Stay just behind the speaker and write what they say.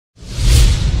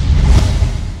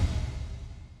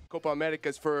Copa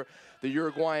Americas for the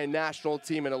Uruguayan national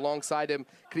team, and alongside him,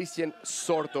 Cristian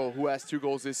Sorto, who has 2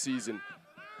 goals this season.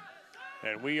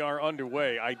 And we are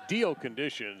underway. Ideal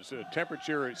conditions.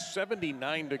 Temperature is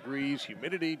 79 degrees.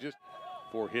 Humidity just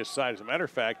for his side. As a matter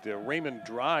of fact, Raymond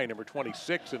Dry, number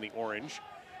 26 in the orange,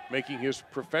 making his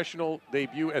professional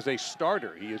debut as a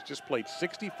starter. He has just played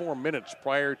 64 minutes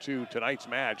prior to tonight's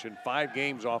match and 5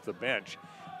 games off the bench.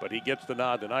 But he gets the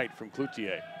nod tonight from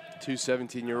Cloutier. 2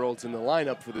 17-year-olds in the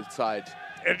lineup for the side.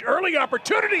 An early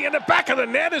opportunity in the back of the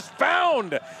net is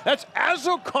found. That's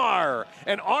Azócar.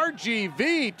 And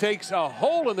RGV takes a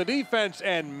hole in the defense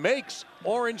and makes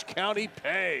Orange County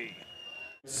pay.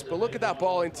 But look at that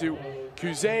ball into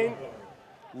Kuzain,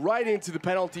 right into the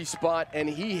penalty spot, and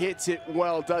he hits it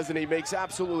well, doesn't he? Makes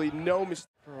absolutely no mistake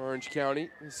for Orange County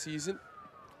this season.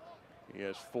 He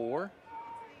has 4.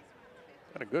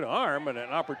 Got a good arm and an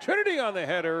opportunity on the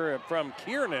header from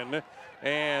Kiernan,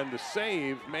 and the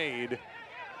save made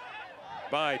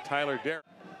by Tyler Derrick.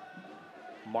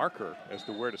 Marker as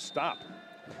to where to stop.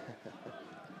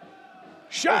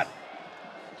 Shot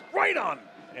right on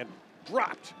and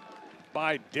dropped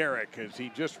by Derrick as he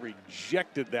just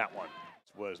rejected that one.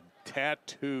 It was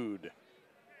tattooed.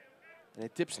 And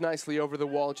it dips nicely over the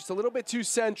wall, just a little bit too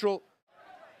central.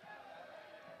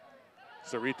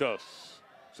 Cerritos.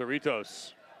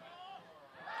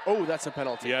 Oh, that's a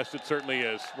penalty. Yes, it certainly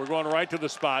is. We're going right to the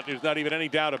spot. There's not even any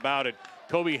doubt about it.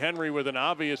 Toby Henry with an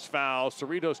obvious foul.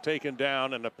 Cerritos taken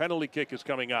down, and a penalty kick is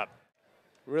coming up.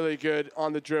 Really good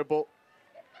on the dribble.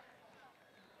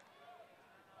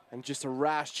 And just a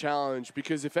rash challenge,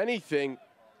 because if anything,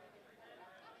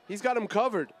 he's got him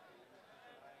covered.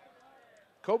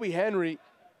 Kobe Henry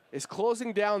is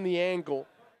closing down the angle.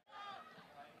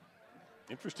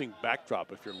 Interesting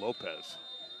backdrop if you're López.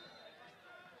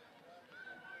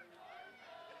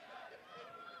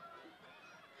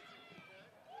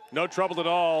 No trouble at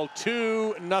all.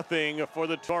 2-0 for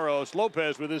the Toros.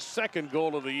 López with his 2nd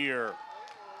goal of the year.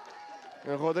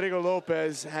 And Rodrigo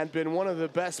López had been one of the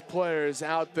best players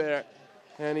out there,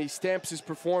 and he stamps his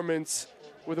performance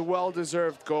with a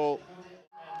well-deserved goal.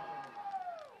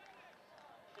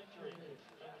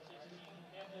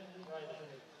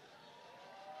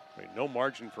 I mean, no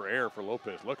margin for error for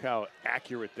López. Look how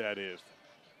accurate that is.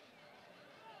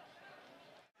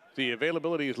 The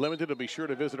availability is limited, so be sure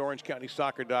to visit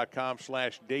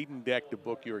orangecountysoccer.com/Dayton Deck to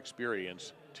book your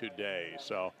experience today.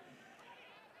 So,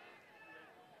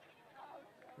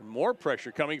 more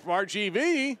pressure coming from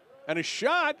RGV, and a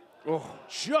shot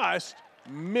just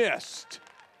missed.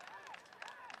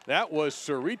 That was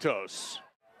Cerritos.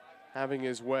 Having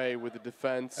his way with the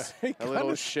defense. A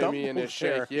little shimmy and a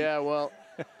shake. There. Yeah, well.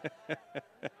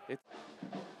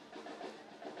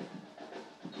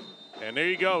 And there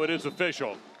you go, it is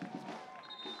official.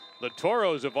 The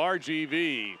Toros of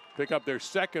RGV pick up their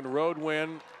 2nd road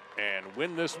win and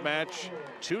win this match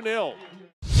 2-0.